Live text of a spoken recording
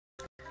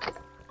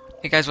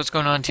Hey guys, what's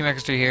going on? Team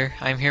X3 here.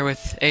 I'm here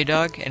with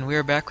adog, and we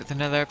are back with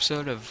another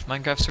episode of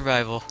Minecraft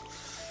Survival.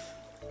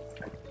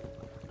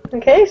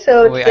 Okay,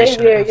 so Oh wait, I today we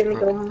shouldn't are have gonna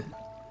broken go.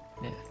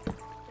 that. Yeah,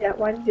 Yeah,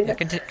 why did you do yeah,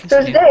 that? So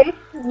continue. today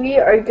we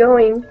are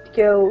going to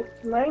go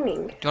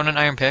mining. Do you want an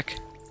iron pick?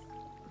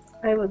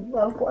 I would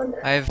love one.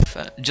 I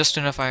have just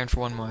enough iron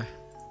for one more.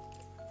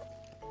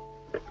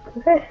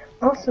 Okay,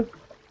 awesome.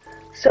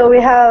 So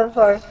we have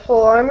our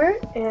full armor,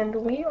 and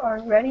we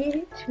are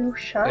ready to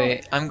shine.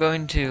 Wait, I'm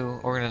going to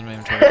organize my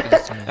inventory because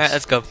it's a mess. Alright,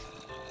 let's go.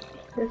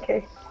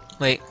 Okay.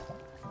 Wait,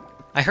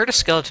 I heard a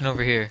skeleton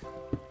over here.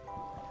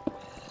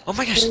 Oh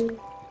my gosh!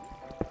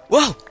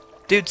 Whoa!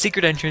 Dude,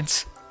 secret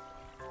entrance.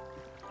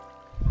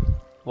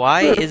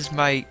 Why is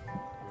my...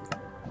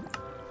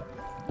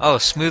 Oh,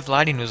 smooth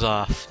lighting was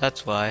off.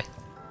 That's why.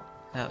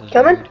 That was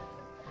Coming? weird.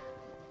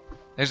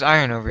 There's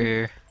iron over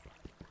here.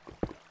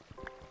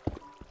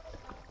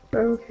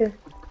 Okay.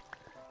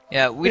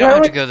 Yeah, we Is don't that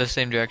have to what- go the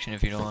same direction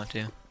if you don't want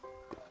to.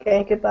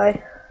 Okay,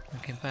 goodbye.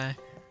 Okay, bye.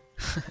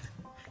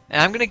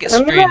 And I'm gonna get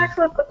I'm gonna string.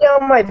 actually put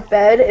down my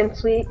bed and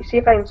sleep. See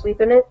if I can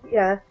sleep in it.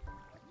 Yeah.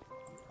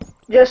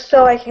 Just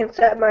so I can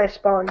set my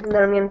spawn, and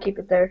then I'm gonna keep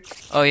it there.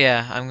 Oh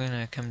yeah, I'm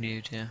gonna come to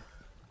you too.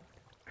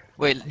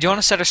 Wait, do you want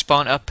to set our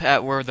spawn up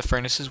at where the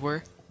furnaces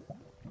were?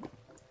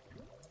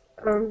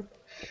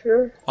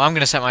 Sure. Well, I'm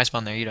gonna set my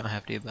spawn there. You don't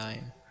have to, but I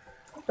am.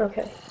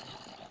 Okay.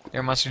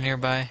 There a monster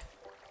nearby?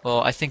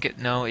 Well, I think it.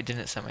 No, it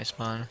didn't set my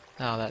spawn.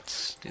 Oh, that's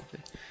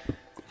stupid.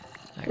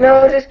 Okay.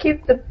 No, just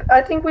keep the.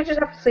 I think we just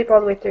have to sleep all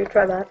the way through.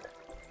 Try that.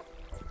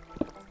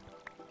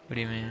 What do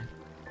you mean?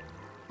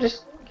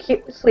 Just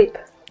keep sleep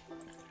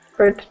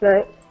for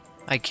tonight.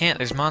 I can't.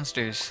 There's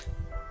monsters.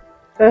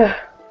 Ugh.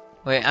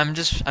 Wait, I'm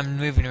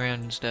moving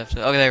around and stuff.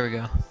 So, oh, there we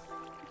go.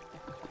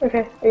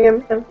 Okay,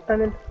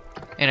 I'm in.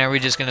 And are we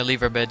just gonna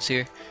leave our beds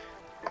here?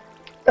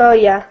 Oh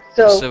yeah.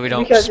 So we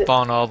don't because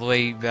spawn all the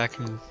way back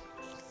in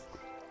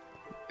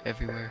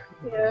everywhere.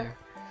 over Yeah. there.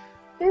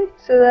 okay,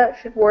 so that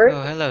should work.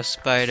 Oh, hello,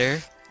 spider.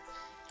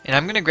 And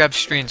I'm gonna grab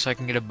string so I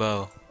can get a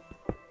bow.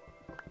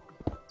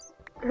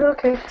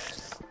 Okay.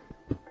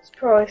 It's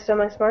probably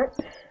semi-smart.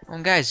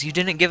 Oh, guys, you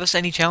didn't give us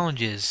any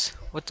challenges.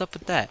 What's up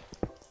with that?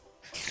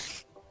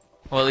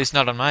 Well, at least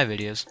not on my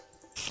videos.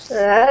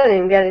 I didn't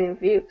even get any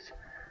views.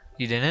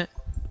 You didn't?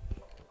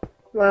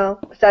 Well,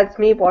 besides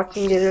me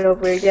watching it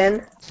over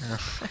again,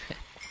 Oh.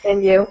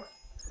 and you.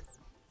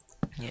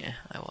 Yeah,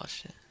 I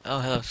watched it. Oh,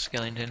 hello,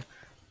 skeleton.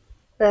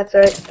 That's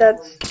alright.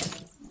 That's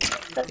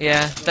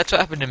Yeah, that's what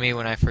happened to me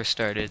when I first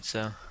started,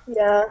 so...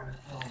 yeah.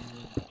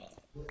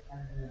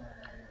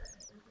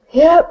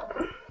 Yep.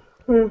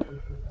 Yeah,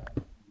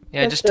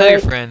 That's just tell your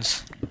right.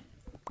 friends.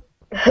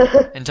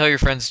 And tell your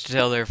friends to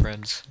tell their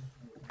friends.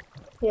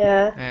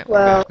 Yeah. Alright, we're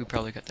Well. back. We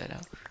probably cut that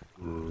out.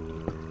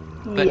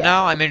 But Yeah.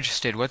 now I'm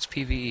interested. What's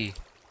PvE?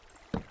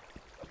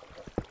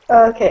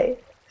 Okay,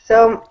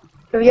 so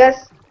if you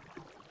guys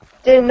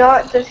did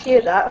not just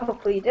hear that,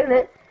 hopefully you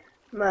didn't,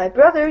 my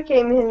brother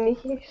came in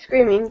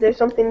screaming there's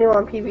something new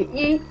on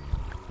PvE,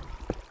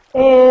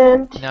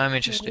 and Now I'm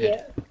interested.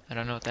 yeah. I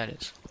don't know what that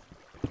is.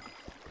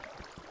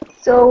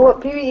 So what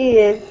PvE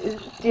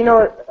is do you know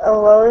what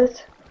LOL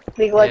is?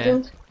 League of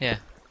Legends? Yeah.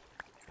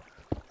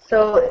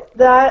 So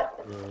that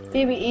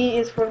PvE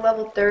is for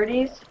level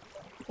 30s.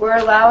 We're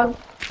allowed,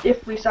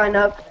 if we sign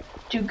up,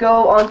 to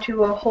go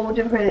onto a whole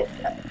different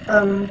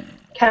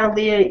kind of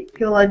League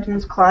of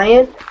Legends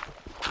client,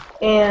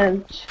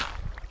 and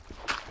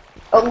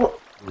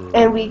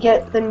we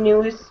get the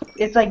news.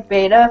 It's like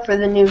beta for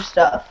the new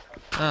stuff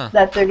Oh.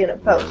 that they're gonna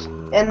post,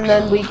 and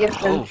then we give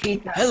them Oh.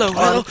 feedback. Hello, on-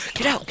 hello!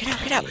 Get out! Get out!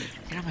 Get out!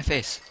 Get out of my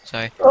face.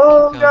 Sorry.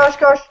 Oh Keep going.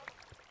 gosh,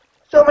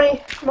 so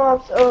many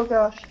mobs. Oh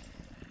gosh.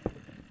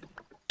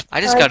 I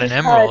just I got an just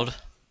emerald.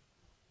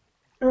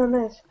 Oh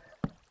nice.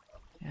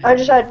 Yeah. I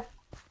just had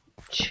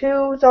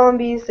 2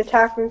 zombies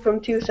attack me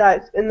from 2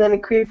 sides, and then a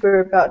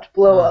creeper about to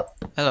blow Oh. up.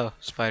 Hello,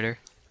 spider.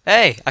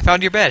 Hey, I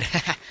found your bed.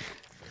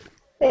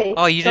 Hey.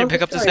 Oh, you didn't don't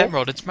pick up this destroy it.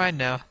 emerald. It's mine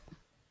now.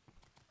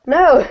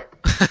 No.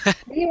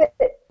 Leave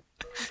it.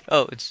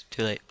 Oh, it's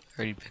too late. I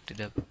already picked it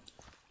up.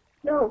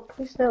 No,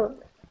 please don't.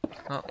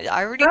 Oh,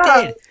 I already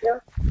Ah, did. yeah.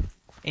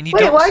 And you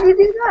Wait, don't. why did you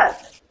do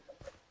that?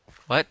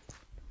 What?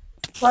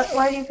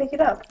 Why did you pick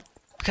it up?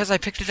 Because I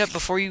picked it up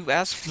before you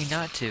asked me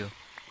not to.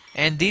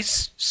 And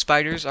these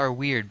spiders are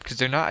weird because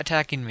they're not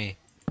attacking me.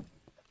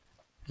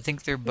 I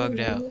think they're bugged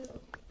out.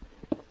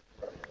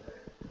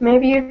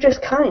 Maybe you're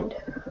just kind.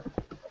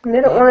 And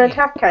they don't want to Maybe.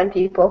 attack kind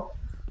people.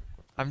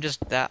 I'm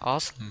just that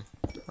awesome.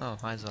 Oh,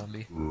 hi,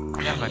 zombie.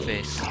 Get out of my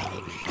face.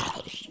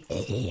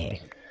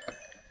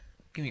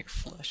 Give me your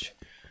flesh.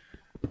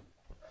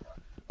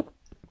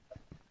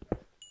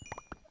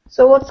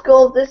 So what's the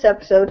goal of this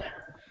episode?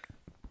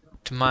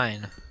 To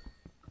mine.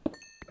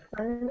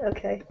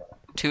 Okay.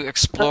 To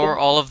explore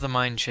all of the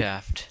mine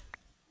shaft.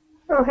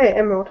 Oh, hey,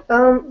 Emerald.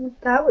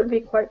 That would be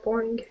quite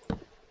boring.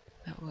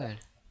 That would.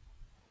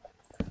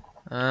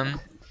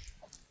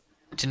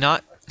 To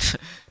not...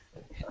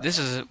 This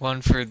is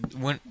one for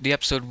the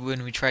episode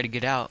when we try to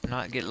get out,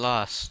 not get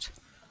lost.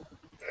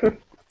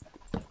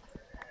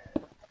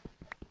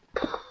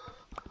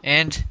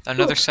 And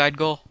another side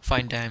goal,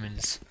 find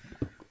diamonds.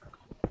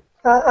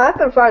 I've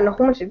been finding a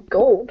whole bunch of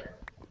gold.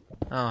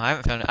 Oh, I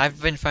haven't found it.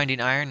 I've been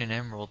finding iron and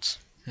emeralds.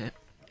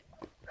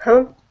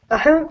 I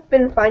haven't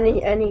been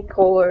finding any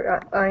coal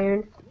or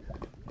iron.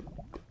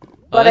 Oh,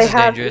 But I this is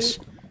have. dangerous.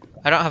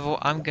 I don't have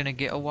I'm gonna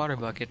get a water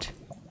bucket.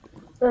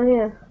 Oh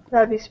yeah,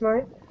 that'd be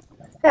smart.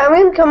 Hey, I'm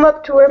gonna come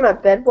up to where my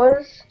bed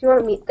was. Do you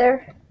want to meet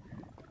there?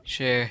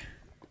 Sure.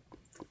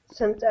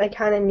 Since I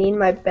kind of need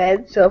my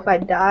bed, so if I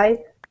die.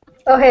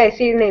 Oh hey, I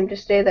see your name.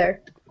 Just stay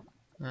there.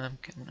 I'm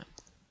coming up.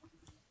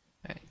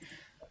 Alright.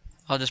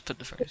 I'll just put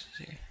the furnaces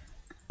here.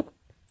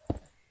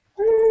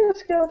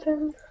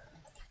 Skeleton.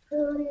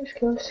 Oh, you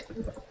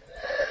skeleton.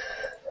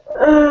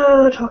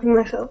 Talking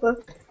myself up.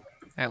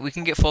 Alright, we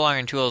can get full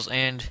iron tools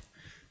and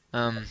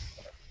a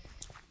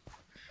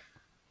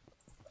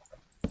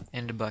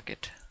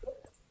bucket.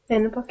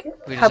 And a bucket?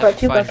 We How just have about to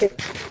two find.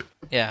 buckets?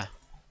 Yeah.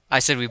 I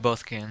said we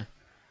both can.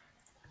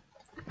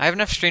 I have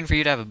enough string for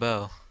you to have a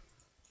bow.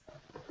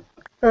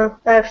 Oh,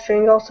 I have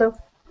string also.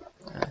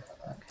 Okay.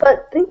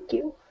 But thank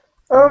you.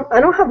 I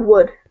don't have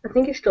wood. I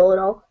think you stole it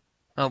all.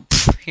 Oh,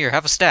 here,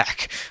 have a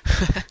stack.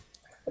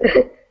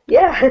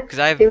 Yeah, Because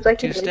I have seems like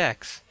 2 you did.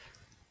 stacks.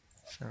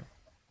 So, let's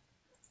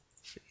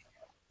see.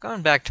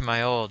 Going back to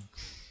my old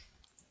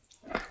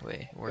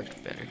way, it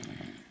worked better.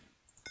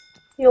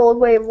 The old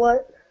way of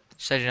what?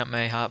 Setting up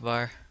my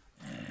hotbar.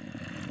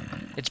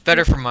 It's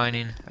better for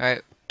mining.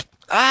 Alright.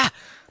 Ah!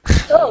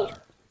 Oh,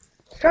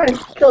 he's trying to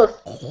kill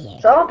a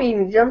zombie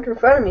and he jumped in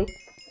front of me.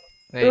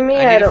 Wait, Me,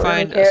 I I need to don't really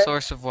find a care.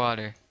 source of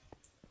water.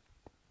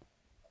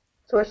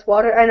 Source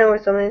water? I know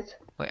where some is.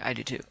 Wait, I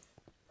do too.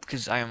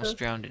 Because I almost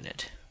drowned in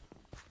it.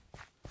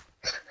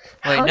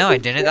 Wait, How no, I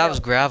did you didn't. That was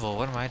gravel.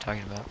 What am I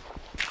talking about?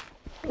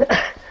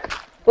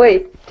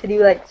 Wait, did you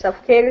like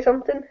suffocate or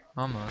something?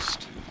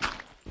 Almost.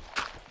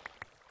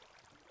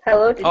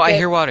 Hello? Did Oh, you I get...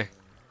 hear water.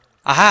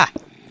 Aha!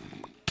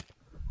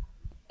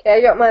 Okay,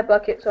 I got my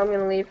bucket, so I'm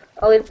gonna leave.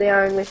 I'll leave the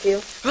iron with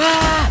you.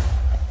 Ah!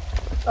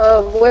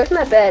 Oh, where's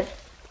my bed?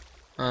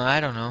 I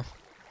don't know.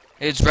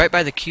 It's right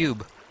by the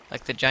cube.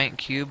 Like the giant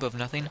cube of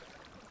nothing.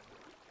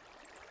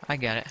 I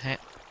got it. Hey.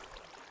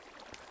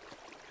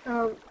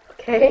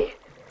 Okay.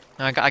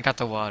 No, I got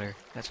the water.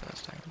 That's what I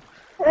was talking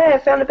about. Hey, I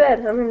found a bed.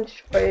 I'm gonna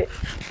destroy it.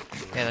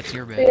 Yeah, that's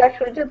your So you bed.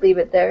 actually did leave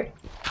it there.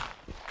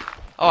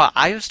 Oh,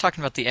 I was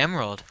talking about the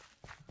emerald.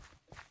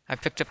 I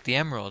picked up the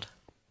emerald.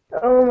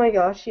 Oh my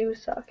gosh, you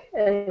suck.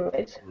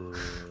 Anyways.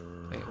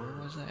 Wait,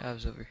 where was I? I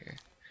was over here.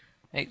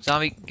 Hey,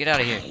 zombie, get out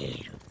of here.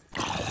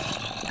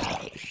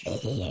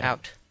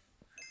 Out.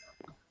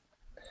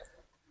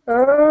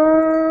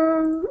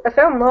 I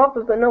found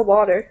lava, but no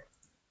water.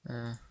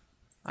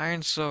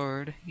 Iron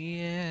sword,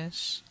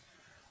 yes.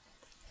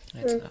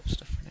 That's enough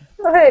stuff for now.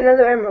 Oh hey,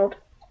 another emerald.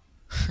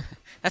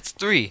 That's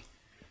 3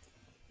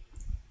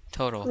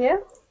 total. Yeah,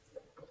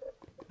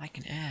 I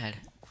can add.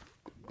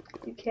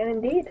 you can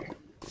indeed.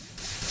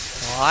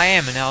 Well, I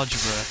am in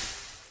algebra.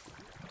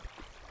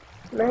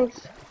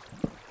 Nice.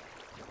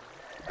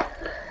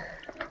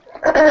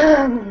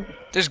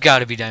 There's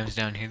gotta be diamonds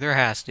down here. There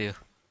has to.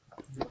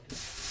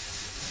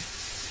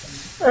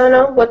 I don't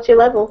know, what's your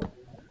level?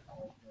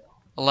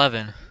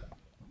 11.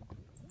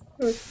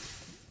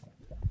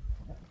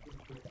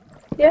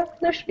 Yeah,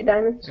 there should be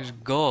diamonds. There's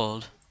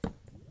gold.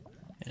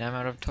 And I'm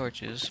out of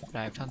torches, but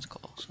I have tons of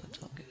coal, so that's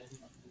all good.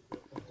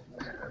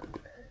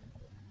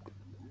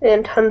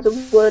 And tons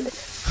of wood.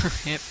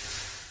 Yep.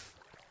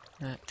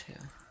 That too.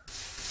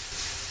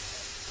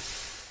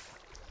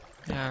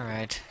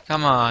 Alright.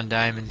 Come on,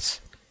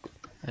 diamonds.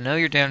 I know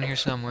you're down here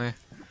somewhere.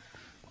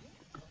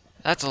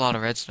 That's a lot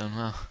of redstone,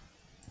 wow.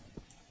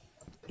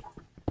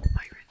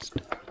 My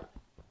redstone.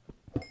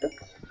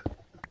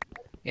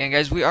 Yeah,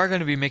 guys, we are going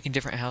to be making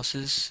different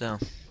houses, so...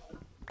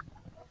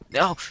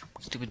 Oh!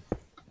 Stupid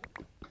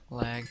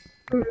lag.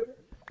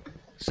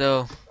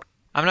 So,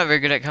 I'm not very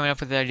good at coming up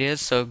with ideas,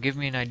 so give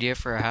me an idea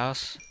for a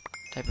house.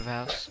 Type of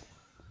house.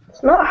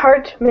 It's not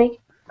hard to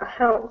make a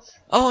house.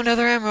 Oh,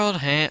 another emerald!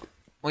 Heh.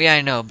 Well, yeah,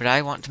 I know, but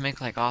I want to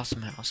make, like,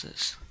 awesome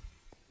houses.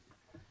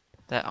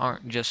 That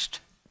aren't just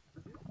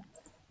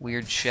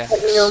weird shacks.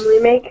 What you normally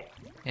make?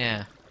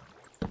 Yeah.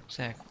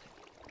 Exactly.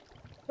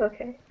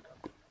 Okay.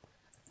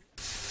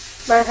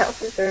 My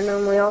houses are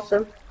normally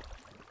awesome.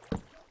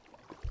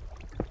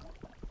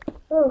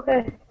 Oh,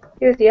 okay.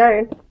 Here's the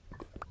iron.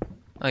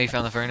 Oh, you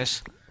found the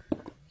furnace?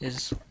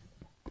 It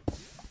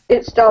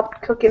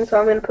stopped cooking, so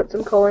I'm gonna put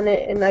some coal in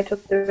it, and I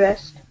took the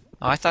rest.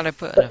 Oh, I thought I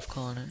put enough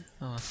coal in it.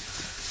 Oh, well.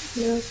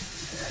 No.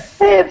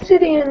 Hey,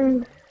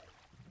 obsidian!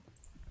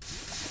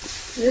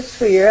 Is this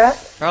where you're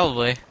at?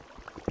 Probably.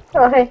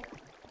 Oh, hey.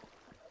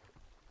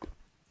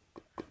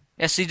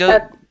 Yeah, see,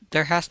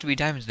 there has to be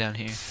diamonds down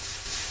here.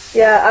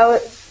 Yeah,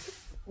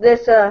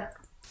 this, dirt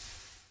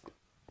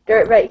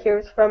right here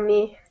was from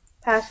me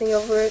passing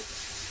over it.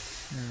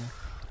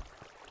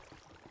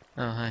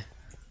 Oh, hi.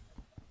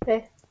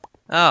 Hey.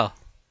 Oh.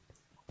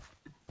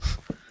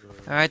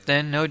 Alright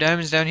then, no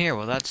diamonds down here.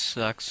 Well, that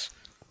sucks.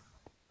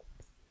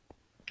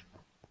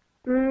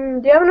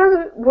 Do you have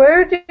another,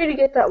 where did you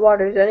get that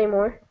water? Is there any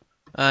more?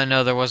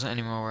 No, there wasn't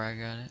any more where I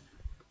got it.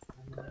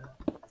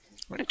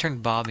 I'm gonna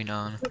turn bobbing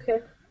on. Okay.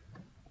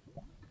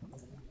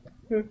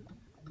 Hmm.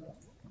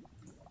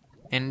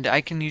 And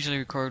I can usually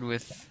record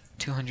with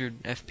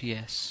 200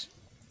 FPS.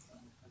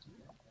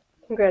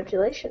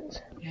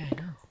 Congratulations. Yeah, I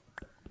know.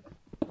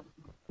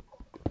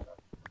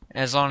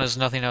 As long as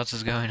nothing else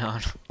is going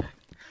on.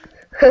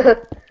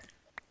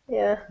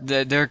 Yeah.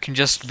 There can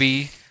just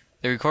be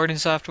the recording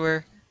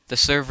software, the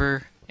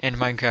server, and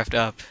Minecraft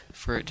up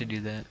for it to do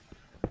that.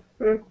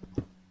 Hmm.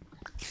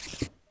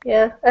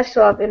 Yeah, I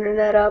still have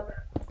internet up.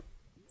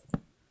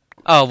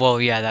 Oh, well,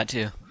 yeah, that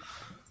too.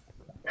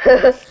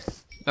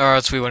 Or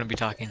else we wouldn't be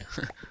talking.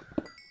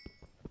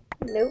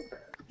 Nope.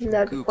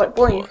 That'd be Google quite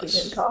boring if we Plus.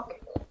 didn't talk.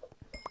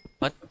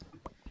 What?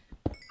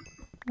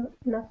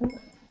 Nothing.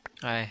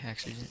 I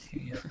actually didn't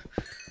hear you.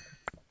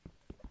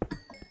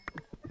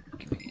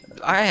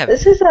 I have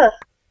This is a.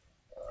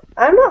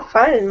 I'm not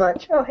finding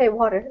much. Oh, hey,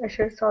 water. I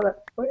should have saw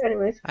that before.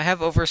 Anyways.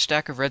 over a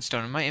stack of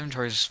redstone, and my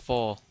inventory is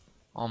full.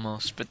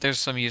 Almost. But there's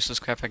some useless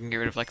crap I can get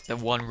rid of, like the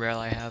one rail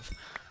I have.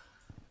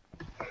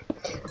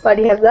 Why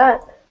do you have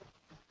that?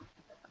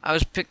 I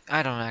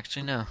don't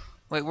actually know.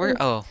 Wait, where?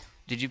 Oh,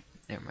 did you?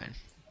 Never mind.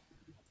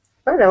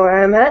 I know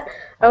where I'm at.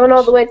 I went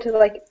all the way to,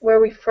 like, where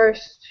we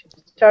first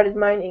started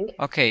mining.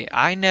 Okay,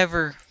 I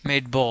never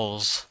made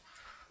bowls.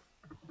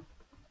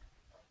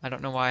 I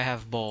don't know why I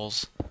have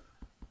bowls.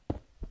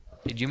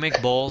 Did you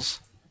make bowls?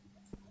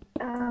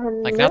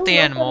 Like, No, not the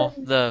animal,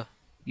 that the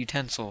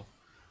utensil.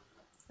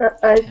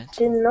 I Utensil?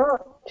 did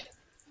not.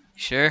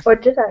 Sure? Or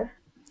did I?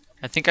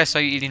 I think I saw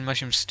you eating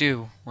mushroom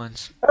stew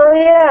once. Oh,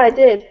 yeah, I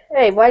did.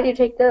 Hey, why do you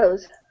take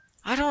those?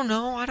 I don't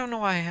know. I don't know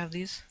why I have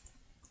these.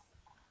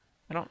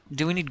 I don't.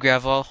 Do we need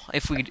gravel?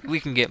 If we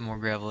can get more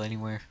gravel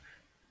anywhere.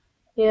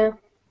 Yeah.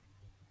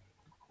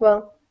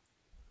 Well,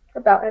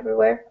 about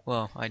everywhere.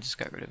 Well, I just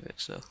got rid of it,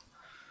 so.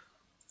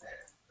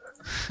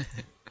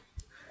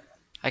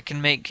 I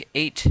can make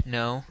 8.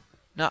 No.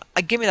 No,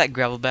 give me that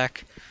gravel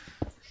back.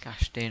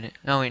 Gosh dang it.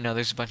 No, wait, no,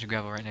 there's a bunch of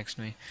gravel right next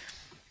to me.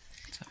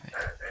 It's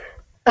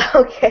alright.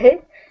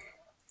 Okay.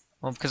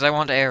 Well, because I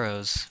want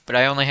arrows, but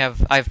I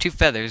have 2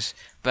 feathers,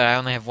 but I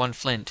only have 1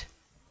 flint.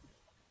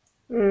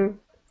 Hmm.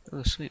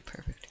 Oh, sweet,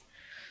 perfect.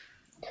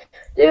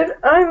 Dude,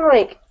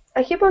 I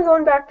keep on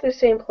going back to the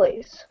same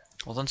place.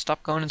 Well, then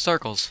stop going in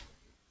circles.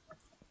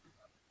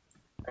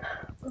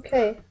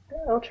 Okay,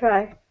 I'll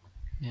try.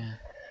 Yeah.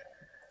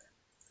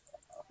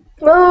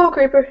 Oh,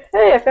 creeper.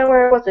 Hey, I found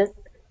where I wasn't.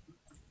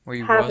 Where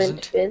you Haven't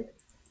wasn't? been.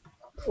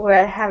 Where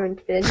I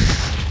haven't been.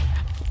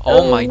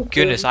 Oh my Oh,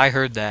 goodness, good. I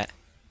heard that.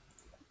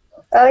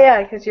 Oh,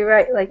 yeah, because you're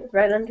right, like,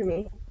 right under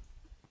me.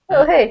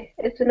 Oh, hey,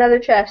 it's another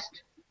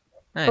chest.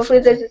 Nice. Hopefully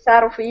there's a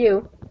saddle for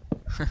you.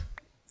 I So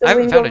we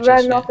haven't can go found a chest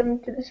running off yet.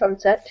 into the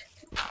sunset.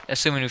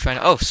 Assuming we find.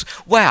 Oh,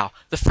 wow!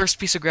 The first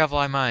piece of gravel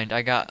I mined,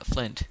 I got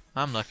flint.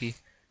 I'm lucky.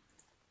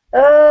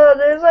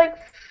 There's like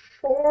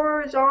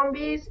 4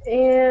 zombies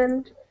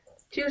and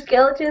 2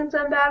 skeletons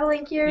I'm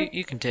battling here.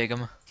 You can take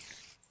them.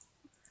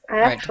 I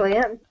Alright, actually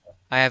am.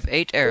 I have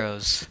 8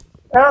 arrows.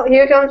 Oh,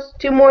 here comes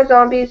 2 more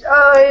zombies.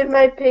 Oh,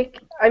 my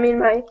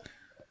my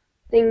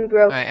thing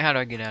broke. Alright, how do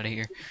I get out of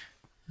here?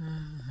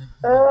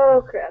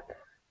 Oh, crap.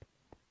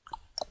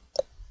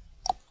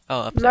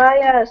 Oh, up there.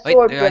 My Wait,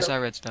 sword there I broke. saw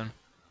redstone.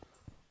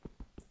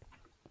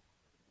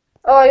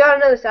 Oh, I got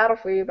another saddle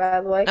for you,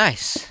 by the way.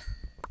 Nice.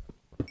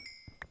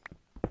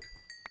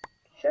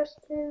 Just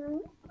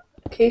in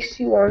case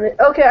you want it.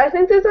 Okay, I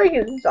think there's like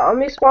a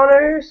zombie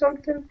spawner or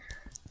something.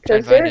 I'd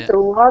Because find there's it. a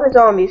lot of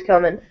zombies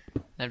coming.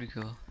 That'd be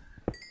cool.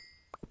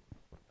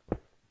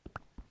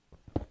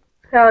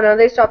 I don't know,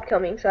 they stopped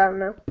coming, so I don't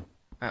know.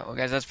 Alright, well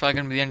guys, that's probably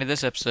gonna be the end of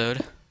this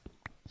episode.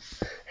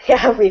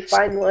 Yeah, if we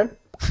find one.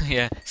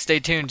 Yeah, stay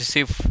tuned to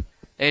see if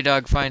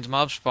Adog finds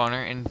mob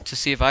spawner and to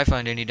see if I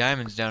find any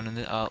diamonds down in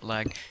the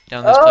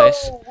down this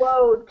place. Oh,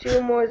 whoa,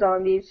 2 more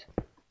zombies.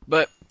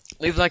 But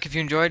leave a like if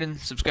you enjoyed and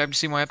subscribe to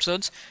see more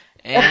episodes.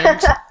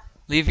 And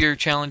leave your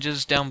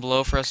challenges down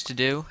below for us to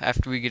do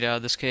after we get out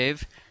of this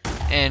cave.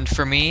 And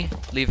for me,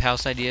 leave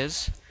house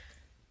ideas.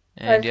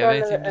 And do you have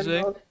anything to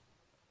say?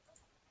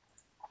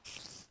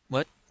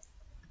 What?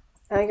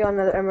 I got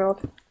another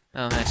emerald.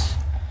 Oh, nice.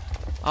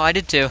 Oh, I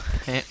did too.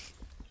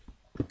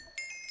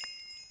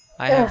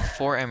 I have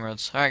 4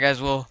 emeralds. Alright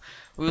guys, we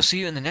will see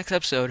you in the next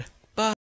episode.